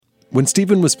When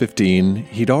Stephen was 15,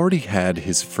 he'd already had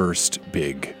his first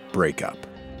big breakup.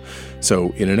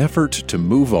 So in an effort to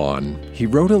move on, he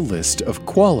wrote a list of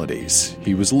qualities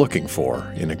he was looking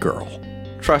for in a girl.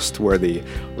 Trustworthy,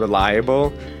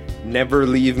 reliable, never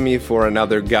leave me for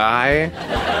another guy,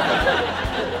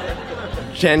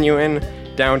 genuine,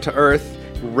 down to earth,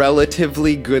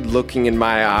 relatively good looking in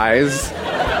my eyes,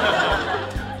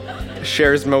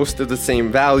 shares most of the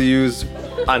same values,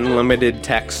 unlimited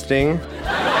texting.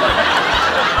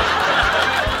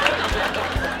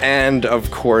 And,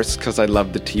 of course, because I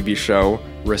love the TV show,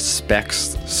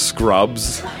 respects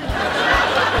Scrubs.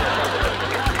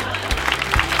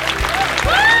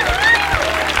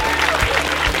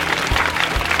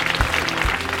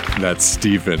 That's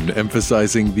Stephen,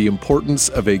 emphasizing the importance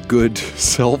of a good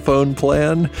cell phone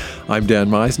plan. I'm Dan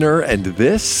Meisner, and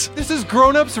this is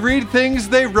Grown-Ups Read Things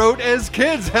They Wrote as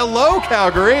Kids. Hello,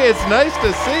 Calgary. It's nice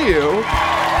to see you.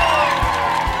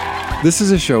 This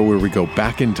is a show where we go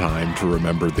back in time to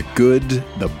remember the good,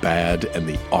 the bad, and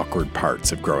the awkward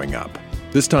parts of growing up.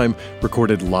 This time,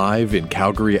 recorded live in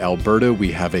Calgary, Alberta,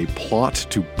 we have a plot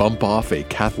to bump off a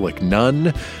Catholic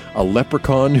nun, a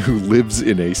leprechaun who lives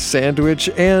in a sandwich,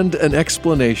 and an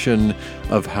explanation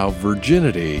of how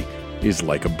virginity is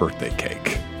like a birthday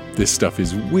cake. This stuff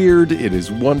is weird, it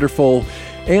is wonderful,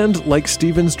 and like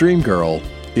Stephen's dream girl,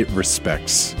 it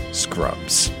respects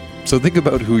Scrubs. So think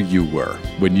about who you were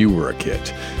when you were a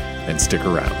kid, and stick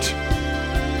around.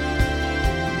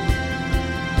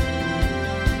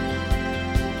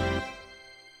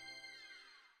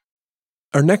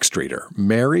 Our next reader,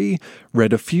 Mary,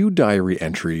 read a few diary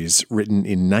entries written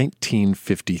in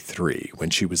 1953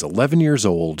 when she was 11 years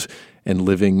old and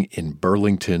living in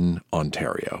Burlington,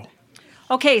 Ontario.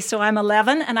 Okay, so I'm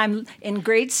 11 and I'm in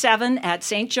grade 7 at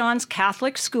St. John's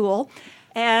Catholic School,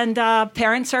 and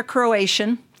parents are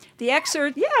Croatian. The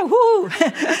excerpts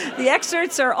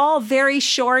are all very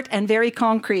short and very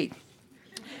concrete.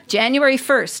 January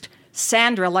 1st,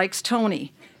 Sandra likes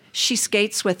Tony. She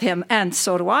skates with him, and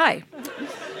so do I.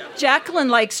 Jacqueline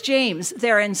likes James.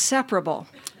 They're inseparable.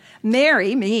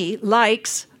 Mary, me,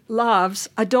 likes, loves,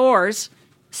 adores.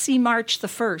 See March the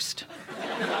 1st.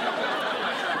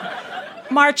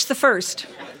 March the 1st,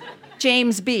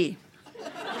 James B.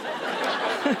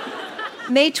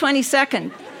 May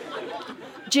 22nd,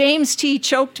 James T.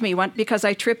 choked me because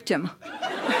I tripped him.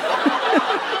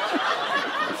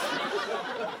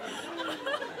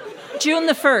 June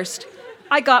the 1st,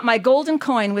 I got my golden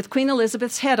coin with Queen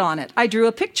Elizabeth's head on it. I drew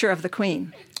a picture of the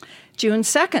Queen. June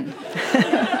 2nd,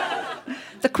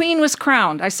 the Queen was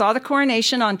crowned. I saw the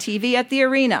coronation on TV at the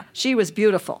arena. She was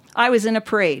beautiful. I was in a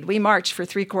parade. We marched for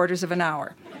 3/4 of an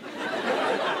hour.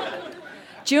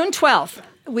 June 12th,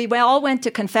 we all went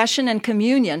to confession and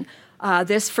communion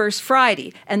this first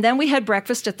Friday. And then we had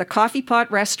breakfast at the Coffee Pot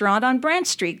restaurant on Brant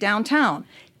Street downtown.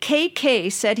 KK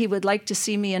said he would like to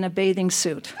see me in a bathing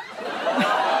suit.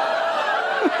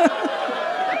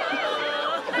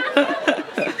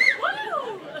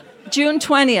 June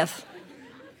 20th,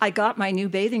 I got my new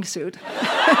bathing suit.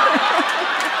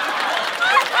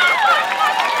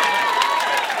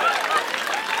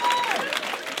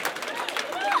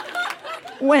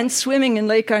 Went swimming in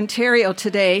Lake Ontario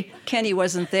today. Kenny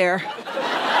wasn't there.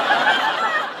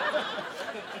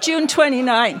 June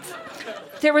 29th,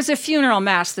 there was a funeral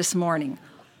mass this morning.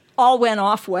 All went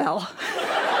off well.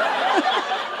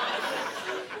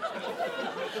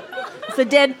 The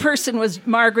dead person was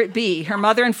Margaret B. Her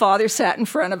mother and father sat in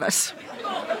front of us.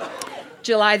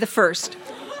 July the 1st,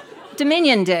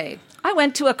 Dominion Day. I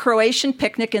went to a Croatian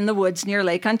picnic in the woods near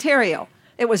Lake Ontario.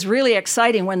 It was really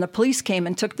exciting when the police came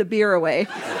and took the beer away.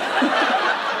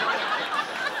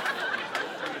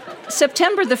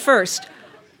 September the 1st,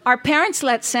 our parents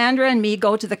let Sandra and me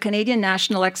go to the Canadian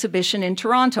National Exhibition in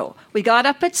Toronto. We got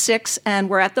up at 6 and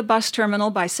were at the bus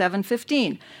terminal by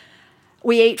 7:15.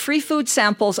 We ate free food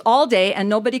samples all day and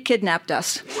nobody kidnapped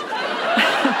us.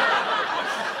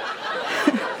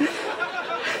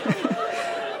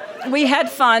 We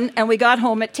had fun and we got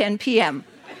home at 10 p.m.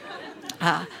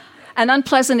 An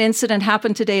unpleasant incident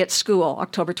happened today at school,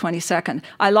 October 22nd.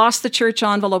 I lost the church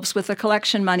envelopes with the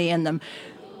collection money in them.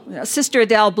 Sister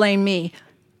Adele blamed me.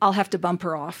 I'll have to bump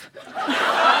her off.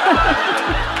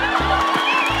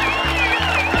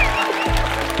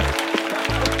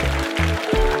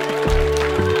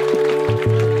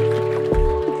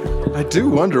 I do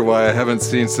wonder why I haven't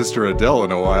seen Sister Adele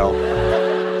in a while.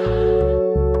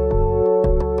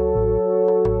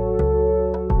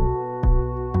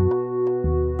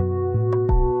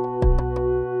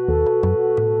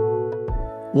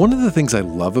 One of the things I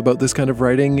love about this kind of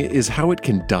writing is how it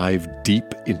can dive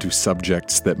deep into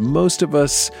subjects that most of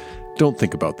us don't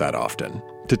think about that often.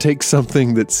 To take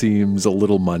something that seems a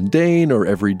little mundane or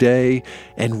everyday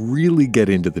and really get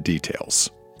into the details.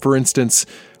 For instance,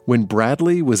 when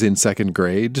Bradley was in second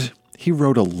grade, he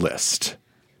wrote a list.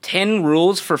 10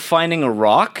 rules for finding a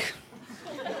rock?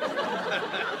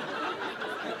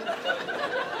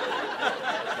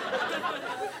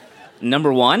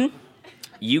 Number 1,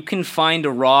 you can find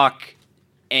a rock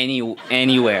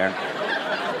anywhere.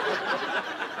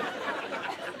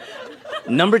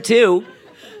 Number 2,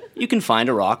 you can find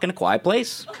a rock in a quiet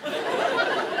place.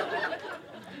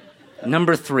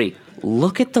 Number 3,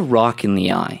 look at the rock in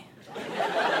the eye.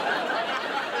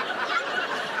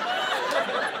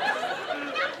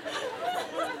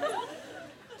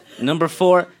 Number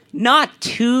 4, not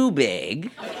too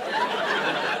big.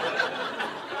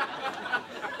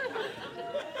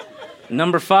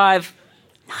 Number 5,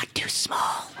 not too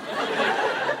small.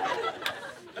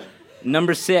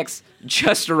 Number 6,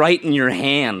 just right in your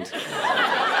hand.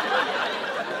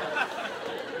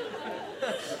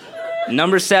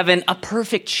 Number 7, a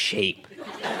perfect shape.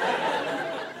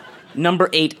 Number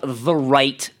 8, the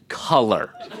right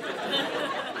color.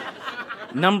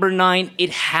 Number 9, it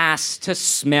has to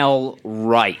smell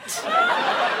right.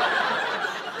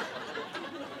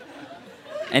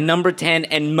 And number 10,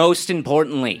 and most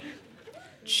importantly,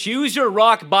 choose your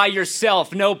rock by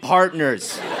yourself, no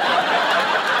partners.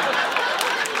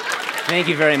 Thank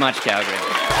you very much, Calgary.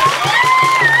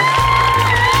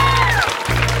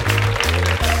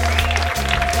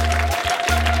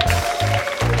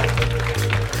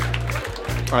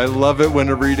 I love it when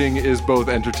a reading is both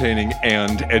entertaining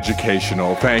and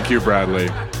educational. Thank you, Bradley.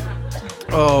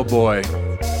 Oh boy.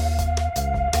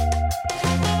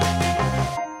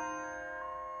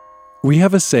 We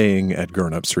have a saying at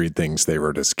Grown Ups Read Things They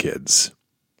Wrote as Kids.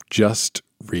 Just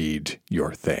read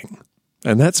your thing.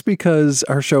 And that's because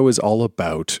our show is all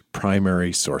about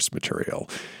primary source material.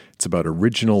 It's about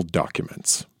original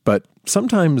documents. But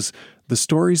sometimes the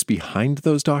stories behind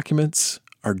those documents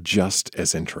are just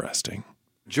as interesting.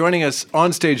 Joining us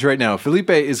on stage right now, Felipe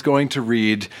is going to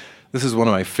read, this is one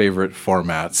of my favorite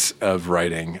formats of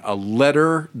writing, a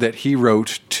letter that he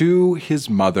wrote to his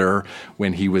mother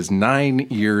when he was 9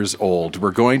 years old.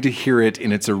 We're going to hear it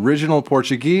in its original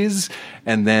Portuguese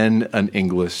and then an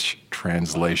English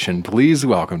translation. Please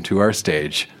welcome to our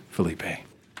stage, Felipe.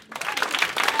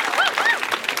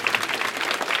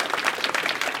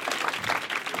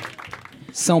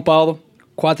 São Paulo,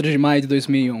 4 de maio de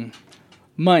 2001.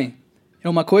 Mãe, é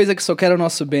uma coisa que só quer o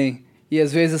nosso bem, e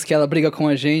às vezes que ela briga com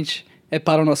a gente é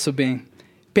para o nosso bem.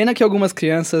 Pena que algumas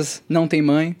crianças não têm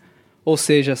mãe, ou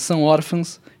seja, são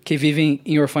órfãos que vivem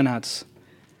em orfanatos.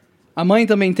 A mãe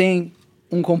também tem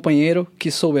um companheiro, que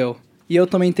sou eu, e eu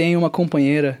também tenho uma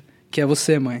companheira, que é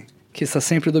você, mãe, que está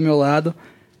sempre do meu lado,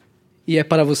 e é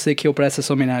para você que eu presto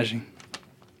essa homenagem.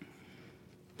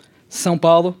 São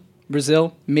Paulo,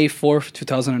 Brazil, May 4th,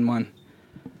 2001.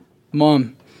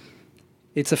 Mom,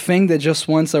 it's a thing that just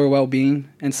wants our well-being,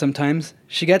 and sometimes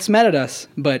she gets mad at us,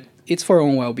 but it's for our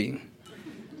own well-being.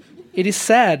 It is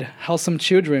sad how some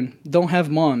children don't have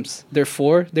moms,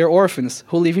 therefore they're orphans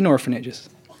who live in orphanages.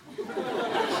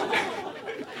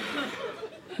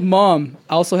 Mom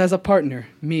also has a partner,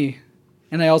 me,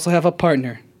 and I also have a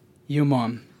partner, you,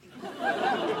 Mom,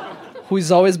 who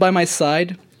is always by my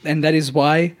side, and that is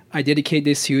why I dedicate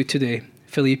this to you today,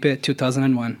 Felipe,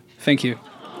 2001. Thank you.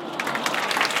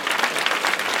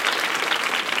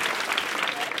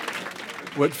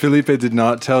 What Felipe did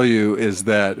not tell you is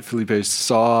that Felipe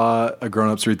saw a Grown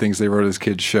Ups Read Things They Wrote as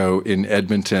Kids show in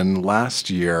Edmonton last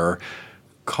year,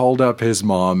 called up his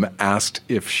mom, asked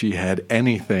if she had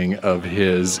anything of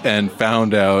his, and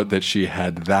found out that she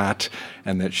had that,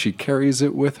 and that she carries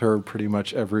it with her pretty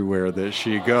much everywhere that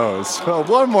she goes. So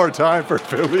one more time for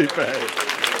Felipe.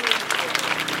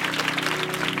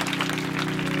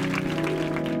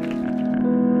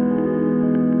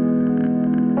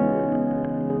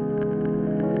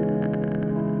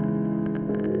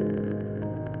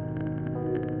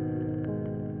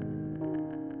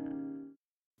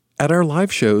 At our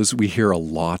live shows, we hear a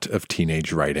lot of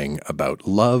teenage writing about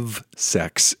love,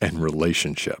 sex, and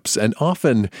relationships. And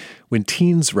often, when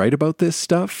teens write about this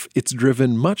stuff, it's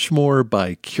driven much more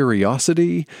by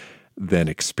curiosity than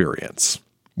experience.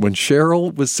 When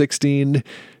Cheryl was 16,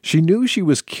 she knew she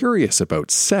was curious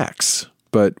about sex.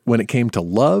 But when it came to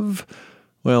love,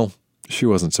 well, she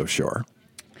wasn't so sure.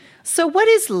 So what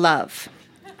is love?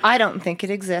 I don't think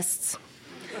it exists.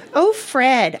 Oh,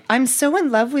 Fred, I'm so in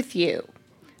love with you.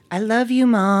 I love you,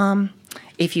 Mom.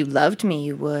 If you loved me,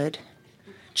 you would.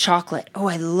 Chocolate. Oh,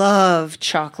 I love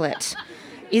chocolate.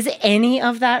 Is any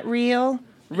of that real?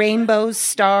 Rainbows,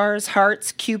 stars,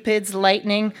 hearts, cupids,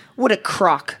 lightning. What a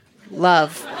crock.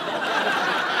 Love.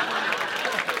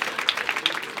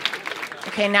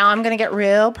 Okay, now I'm going to get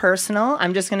real personal.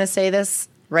 I'm just going to say this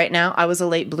right now. I was a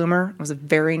late bloomer. I was a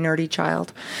very nerdy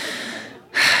child.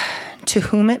 To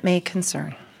whom it may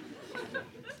concern.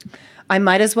 I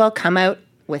might as well come out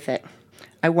with it.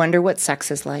 I wonder what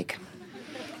sex is like.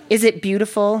 Is it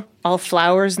beautiful, all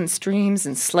flowers and streams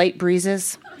and slight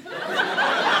breezes?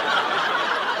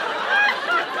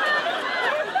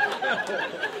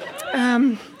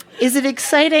 Is it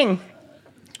exciting?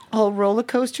 All roller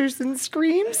coasters and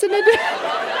screams and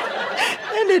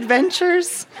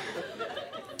adventures?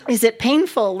 Is it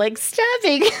painful, like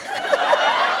stabbing?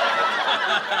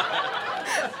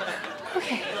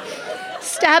 Okay.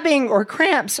 Stabbing or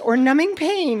cramps or numbing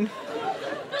pain?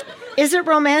 Is it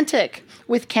romantic,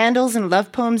 with candles and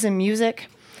love poems and music?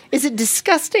 Is it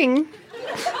disgusting,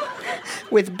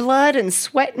 with blood and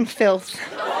sweat and filth?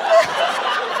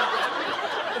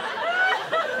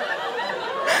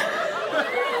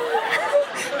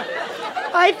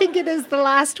 I think it is the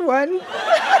last one.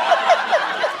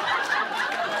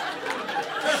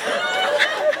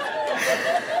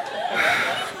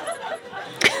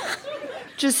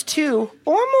 Just two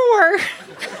or more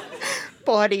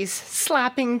bodies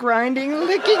slapping, grinding,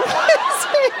 licking,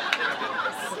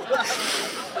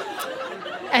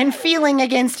 and feeling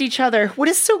against each other. What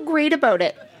is so great about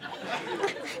it?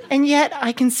 And yet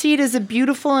I can see it as a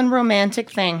beautiful and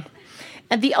romantic thing.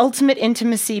 And the ultimate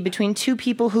intimacy between two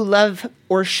people who love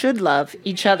or should love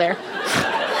each other.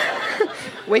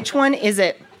 Which one is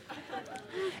it?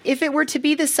 If it were to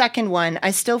be the second one,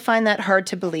 I still find that hard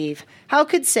to believe. How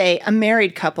could, say, a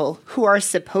married couple who are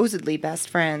supposedly best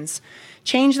friends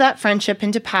change that friendship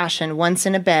into passion once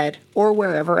in a bed or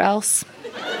wherever else?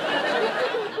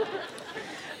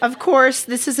 Of course,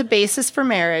 this is a basis for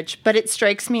marriage, but it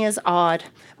strikes me as odd.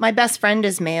 My best friend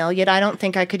is male, yet I don't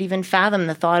think I could even fathom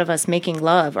the thought of us making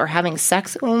love or having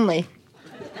sex only.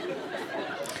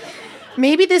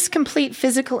 Maybe this complete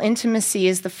physical intimacy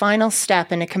is the final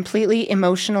step in a completely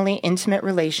emotionally intimate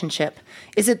relationship.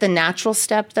 Is it the natural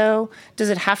step, though? Does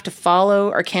it have to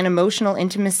follow, or can emotional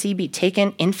intimacy be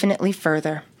taken infinitely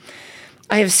further?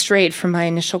 I have strayed from my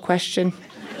initial question.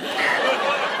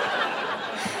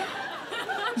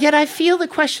 Yet I feel the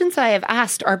questions I have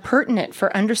asked are pertinent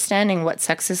for understanding what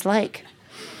sex is like.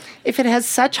 If it has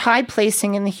such high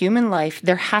placing in the human life,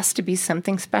 there has to be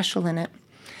something special in it.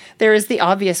 There is the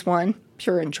obvious one,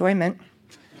 pure enjoyment.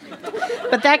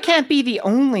 But that can't be the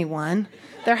only one.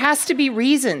 There has to be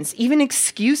reasons, even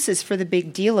excuses for the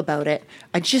big deal about it.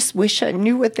 I just wish I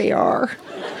knew what they are.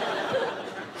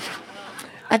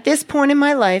 At this point in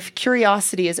my life,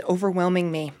 curiosity is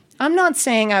overwhelming me. I'm not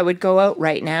saying I would go out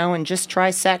right now and just try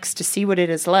sex to see what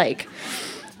it is like.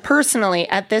 Personally,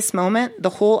 at this moment, the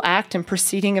whole act and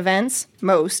preceding events,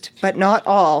 most, but not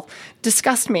all,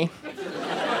 disgust me.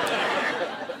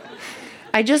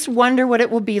 I just wonder what it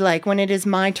will be like when it is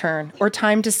my turn, or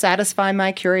time to satisfy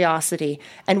my curiosity,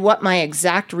 and what my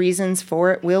exact reasons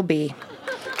for it will be.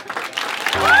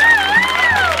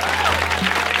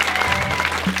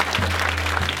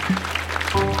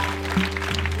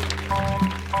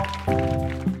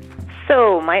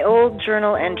 So, my old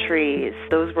journal entries,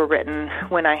 those were written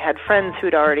when I had friends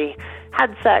who'd already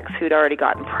had sex, who'd already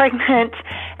gotten pregnant,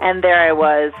 and there I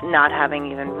was, not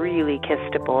having even really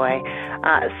kissed a boy.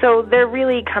 So they're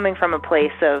really coming from a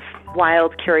place of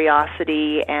wild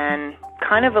curiosity and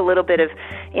kind of a little bit of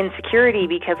insecurity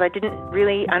because I didn't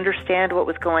really understand what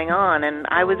was going on, and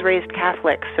I was raised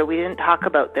Catholic, so we didn't talk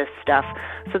about this stuff.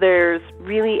 So there's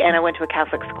really, and I went to a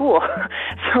Catholic school,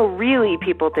 so really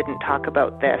people didn't talk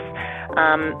about this.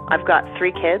 I've got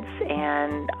 3 kids,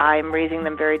 and I'm raising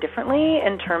them very differently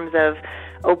in terms of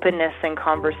openness and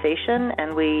conversation,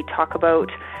 and we talk about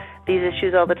these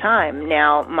issues all the time.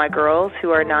 Now, my girls, who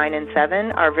are 9 and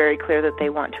 7, are very clear that they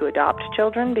want to adopt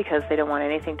children because they don't want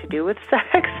anything to do with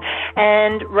sex.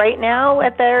 And right now,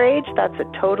 at their age, that's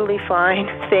a totally fine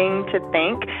thing to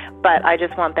think. But I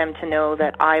just want them to know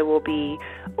that I will be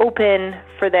open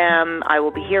for them. I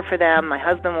will be here for them. My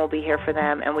husband will be here for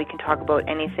them. And we can talk about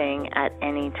anything at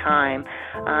any time.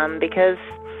 Because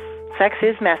sex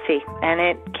is messy, and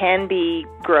it can be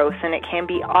gross, and it can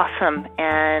be awesome,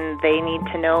 and they need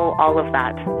to know all of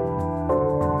that.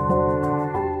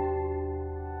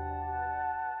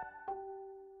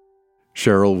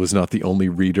 Cheryl was not the only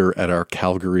reader at our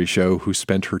Calgary show who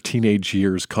spent her teenage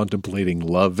years contemplating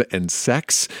love and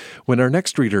sex. When our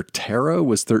next reader, Terra,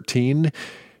 was 13,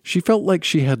 she felt like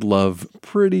she had love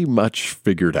pretty much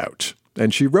figured out,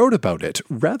 and she wrote about it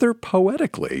rather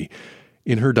poetically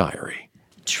in her diary.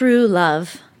 True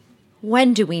love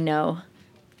When do we know?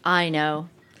 I know.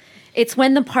 It's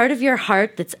when the part of your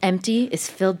heart that's empty is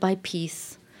filled by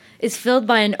peace, is filled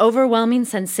by an overwhelming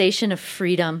sensation of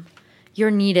freedom.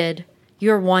 You're needed,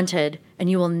 you're wanted, and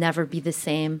you will never be the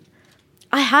same.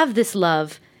 I have this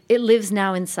love. It lives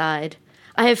now inside.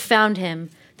 I have found him,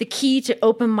 the key to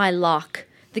open my lock,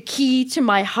 the key to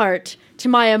my heart, to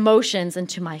my emotions, and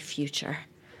to my future.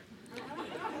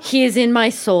 He is in my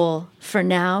soul for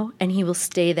now, and he will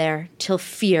stay there till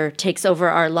fear takes over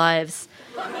our lives.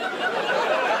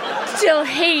 Till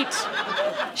hate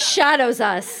shadows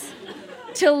us,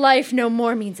 till life no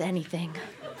more means anything.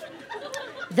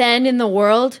 Then in the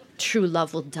world, true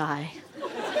love will die.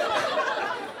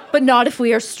 But not if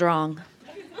we are strong.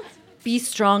 Be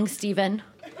strong, Stephen.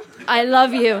 I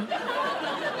love you.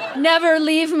 Never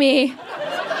leave me.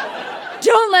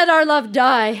 Don't let our love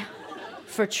die,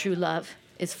 for true love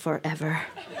is forever.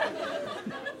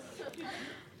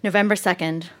 November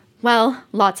 2nd. Well,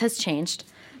 lots has changed.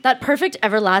 That perfect,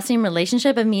 everlasting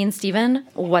relationship of me and Stephen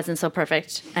wasn't so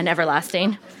perfect and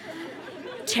everlasting.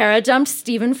 Terra dumped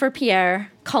Stephen for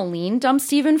Pierre. Colleen dumped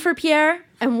Stephen for Pierre.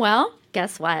 And well,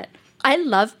 guess what? I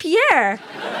love Pierre.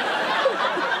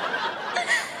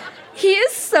 He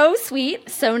is so sweet,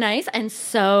 so nice, and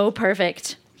so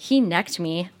perfect. He necked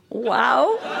me.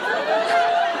 Wow.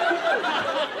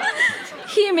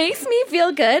 He makes me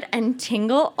feel good and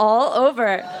tingle all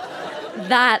over.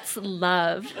 That's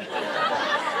love.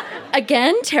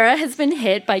 Again, Terra has been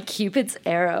hit by Cupid's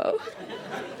arrow.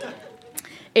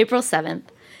 April 7th.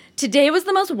 Today was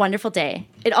the most wonderful day.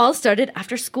 It all started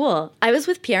after school. I was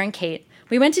with Pierre and Kate.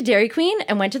 We went to Dairy Queen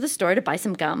and went to the store to buy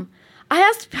some gum. I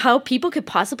asked how people could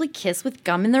possibly kiss with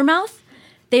gum in their mouth.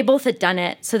 They both had done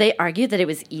it, so they argued that it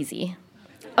was easy.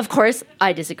 Of course,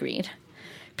 I disagreed.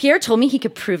 Pierre told me he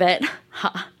could prove it.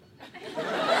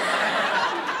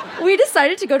 We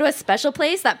decided to go to a special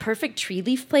place, that perfect tree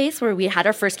leaf place where we had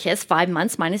our first kiss 5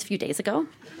 months minus a few days ago.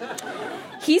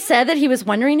 He said that he was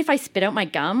wondering if I spit out my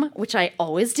gum, which I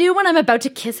always do when I'm about to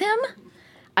kiss him.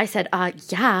 I said,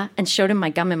 yeah, and showed him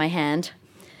my gum in my hand.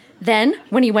 Then,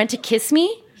 when he went to kiss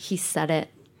me, he said it.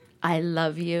 I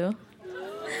love you.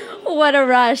 What a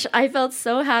rush. I felt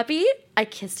so happy. I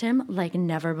kissed him like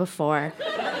never before.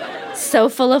 So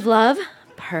full of love.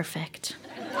 Perfect.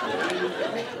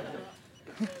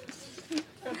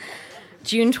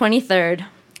 June 23rd.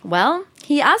 Well,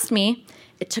 he asked me.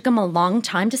 It took him a long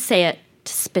time to say it,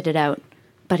 to spit it out.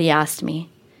 But he asked me.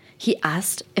 He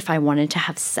asked if I wanted to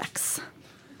have sex.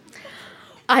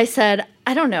 I said,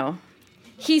 I don't know.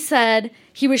 He said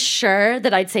he was sure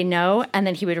that I'd say no, and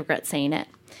then he would regret saying it.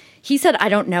 He said, I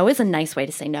don't know is a nice way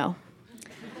to say no.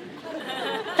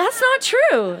 That's not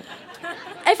true.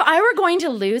 If I were going to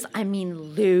lose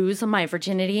my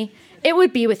virginity, it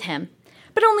would be with him.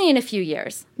 But only in a few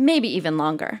years, maybe even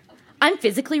longer. I'm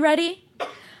physically ready,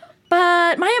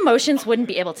 but my emotions wouldn't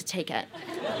be able to take it.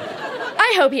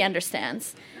 I hope he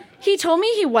understands. He told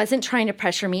me he wasn't trying to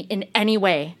pressure me in any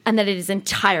way, and that it is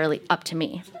entirely up to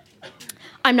me.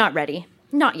 I'm not ready.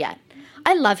 Not yet.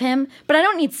 I love him, but I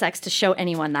don't need sex to show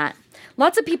anyone that.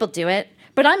 Lots of people do it,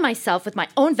 but I'm myself with my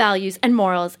own values and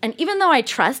morals, and even though I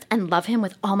trust and love him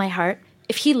with all my heart,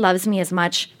 if he loves me as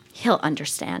much, he'll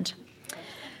understand.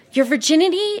 Your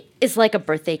virginity is like a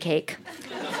birthday cake.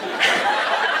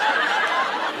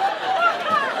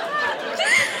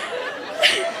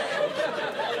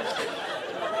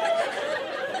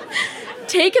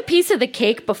 Take a piece of the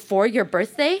cake before your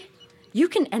birthday, you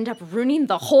can end up ruining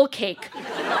the whole cake,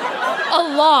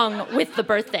 along with the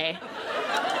birthday.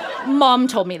 Mom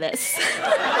told me this.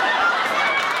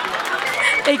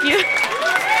 Thank you.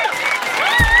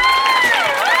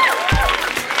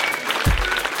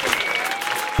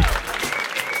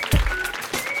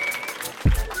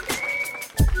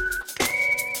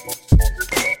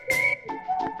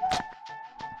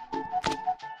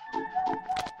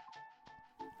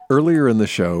 Earlier in the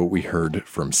show, we heard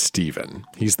from Stephen.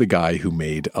 He's the guy who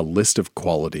made a list of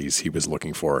qualities he was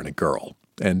looking for in a girl.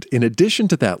 And in addition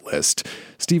to that list,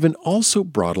 Stephen also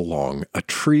brought along a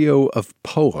trio of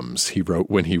poems he wrote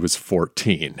when he was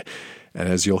 14. And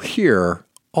as you'll hear,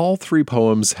 all three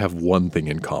poems have one thing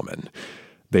in common.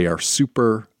 They are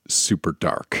super, super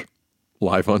dark.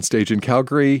 Live on stage in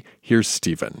Calgary, here's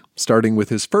Stephen, starting with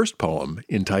his first poem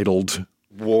entitled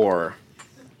War.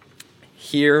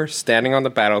 Here, standing on the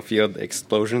battlefield,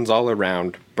 explosions all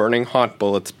around, burning hot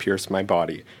bullets pierce my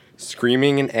body.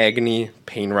 Screaming in agony,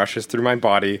 pain rushes through my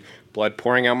body, blood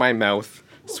pouring out my mouth,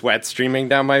 sweat streaming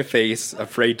down my face,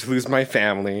 afraid to lose my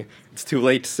family. It's too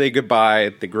late to say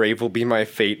goodbye, the grave will be my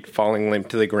fate, falling limp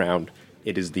to the ground.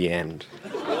 It is the end.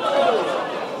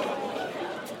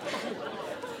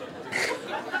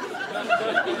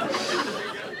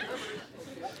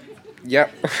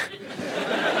 Yep.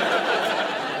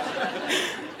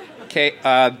 Okay,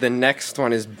 the next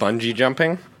one is bungee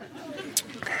jumping.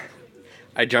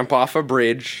 I jump off a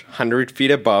bridge 100 feet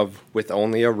above with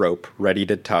only a rope ready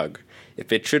to tug.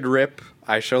 If it should rip,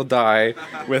 I shall die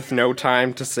with no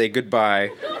time to say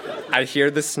goodbye. I hear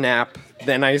the snap,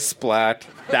 then I splat.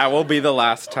 That will be the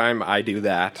last time I do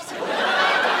that.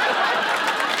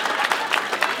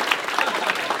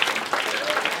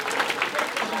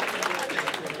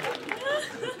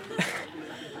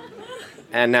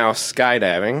 And now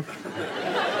skydiving.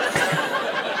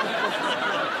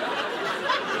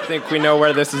 I think we know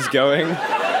where this is going.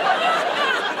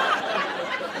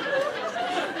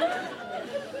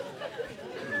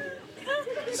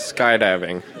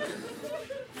 Skydiving.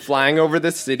 Flying over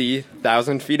the city,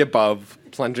 1,000 feet above,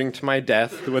 plunging to my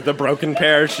death with a broken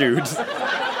parachute.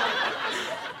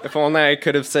 If only I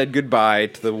could have said goodbye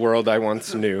to the world I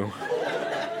once knew.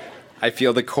 I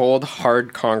feel the cold,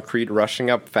 hard concrete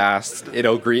rushing up fast.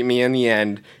 It'll greet me in the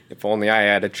end, if only I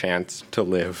had a chance to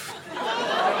live.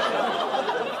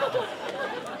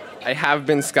 I have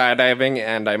been skydiving,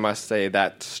 and I must say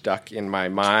that stuck in my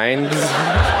mind.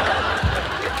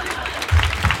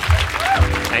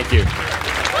 Thank you.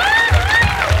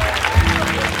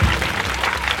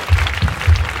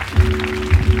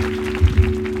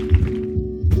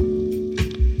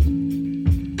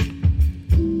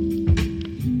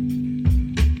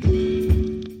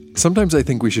 Sometimes I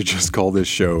think we should just call this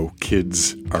show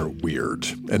Kids Are Weird.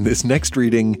 And this next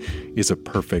reading is a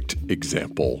perfect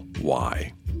example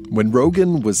why. When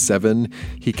Rogan was 7,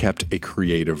 he kept a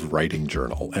creative writing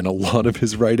journal, and a lot of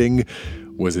his writing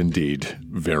was indeed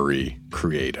very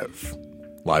creative.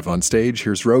 Live on stage,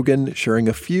 here's Rogan sharing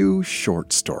a few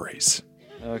short stories.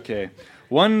 Okay.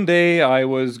 One day I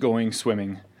was going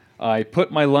swimming. I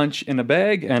put my lunch in a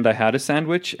bag, and I had a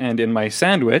sandwich, and in my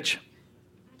sandwich,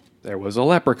 there was a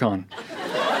leprechaun.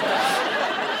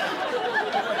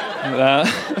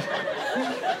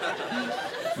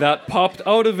 That popped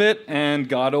out of it and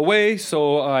got away,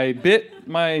 so I bit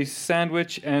my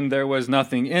sandwich and there was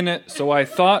nothing in it, so I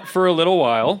thought for a little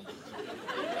while,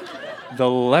 the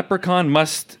leprechaun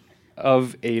must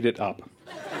have ate it up.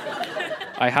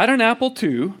 I had an apple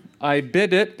too. I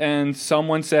bit it and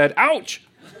someone said, "Ouch!"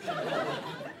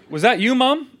 "Was that you,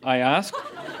 Mom?" I asked.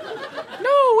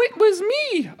 "No, it was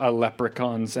me," a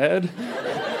leprechaun said.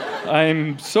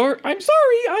 I'm sorry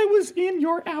I was in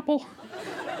your apple.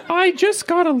 I just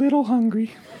got a little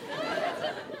hungry."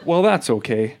 "Well, that's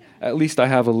okay. At least I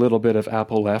have a little bit of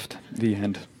apple left." The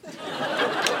end.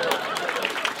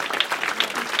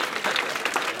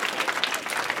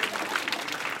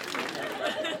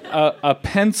 A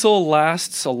pencil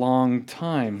lasts a long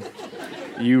time.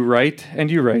 You write and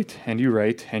you write and you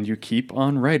write and you keep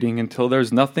on writing until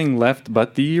there's nothing left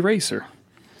but the eraser.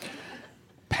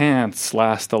 Pants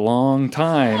last a long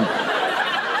time.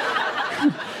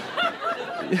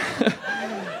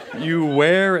 You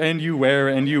wear and you wear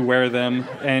and you wear them,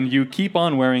 and you keep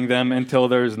on wearing them until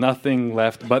there's nothing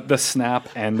left but the snap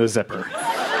and the zipper.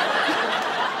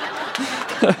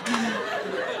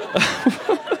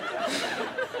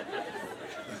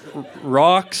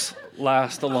 Rocks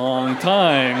last a long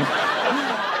time.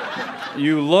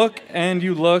 You look and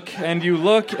you look and you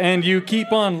look and you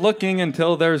keep on looking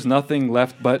until there's nothing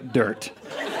left but dirt.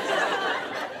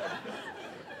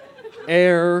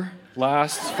 Air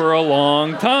lasts for a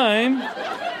long time.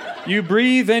 You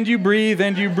breathe and you breathe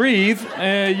and you breathe.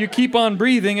 You keep on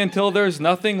breathing until there's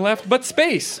nothing left but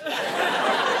space.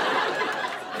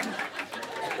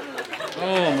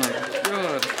 Oh my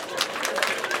God.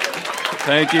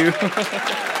 Thank you.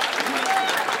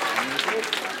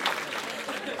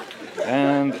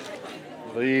 And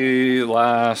the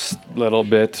last little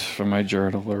bit from my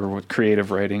journal, or what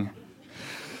creative writing.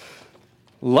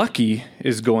 Lucky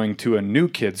is going to a New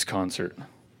Kids concert.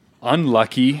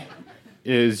 Unlucky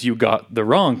is you got the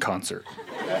wrong concert.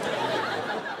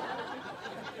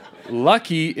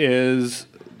 Lucky is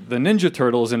the Ninja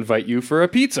Turtles invite you for a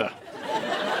pizza.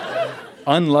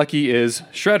 Unlucky is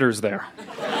Shredder's there.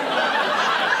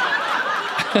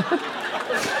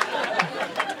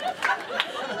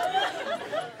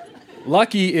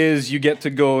 Lucky is you get to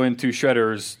go into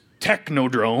Shredder's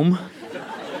Technodrome.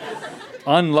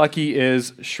 Unlucky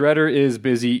is Shredder is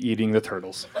busy eating the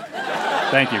turtles.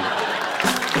 Thank you.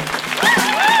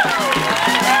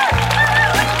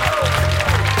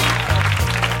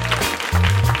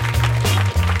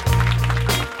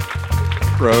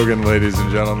 Rogan, ladies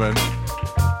and gentlemen.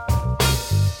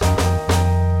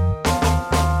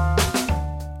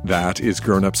 That is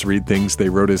Grown Ups Read Things They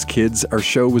Wrote as Kids. Our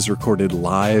show was recorded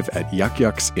live at Yuk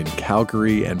Yuk's in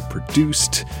Calgary and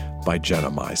produced by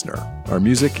Jenna Meisner. Our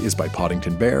music is by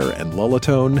Poddington Bear and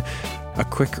Lullatone. A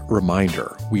quick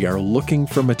reminder, we are looking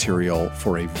for material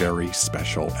for a very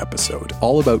special episode,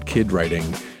 all about kid writing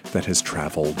that has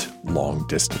traveled long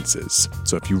distances.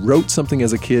 So if you wrote something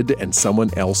as a kid and someone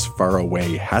else far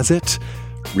away has it,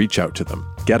 reach out to them,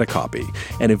 get a copy.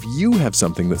 And if you have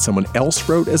something that someone else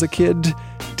wrote as a kid,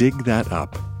 dig that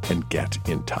up and get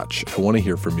in touch. I want to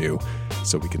hear from you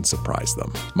so we can surprise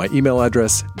them. My email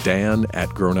address,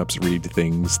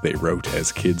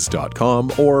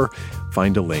 dan@grownupsreadthingsttheywroteaskids.com, or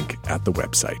find a link at the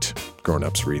website,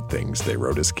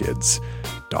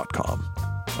 grownupsreadthingsttheywroteaskids.com.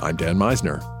 I'm Dan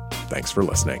Meisner. Thanks for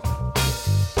listening.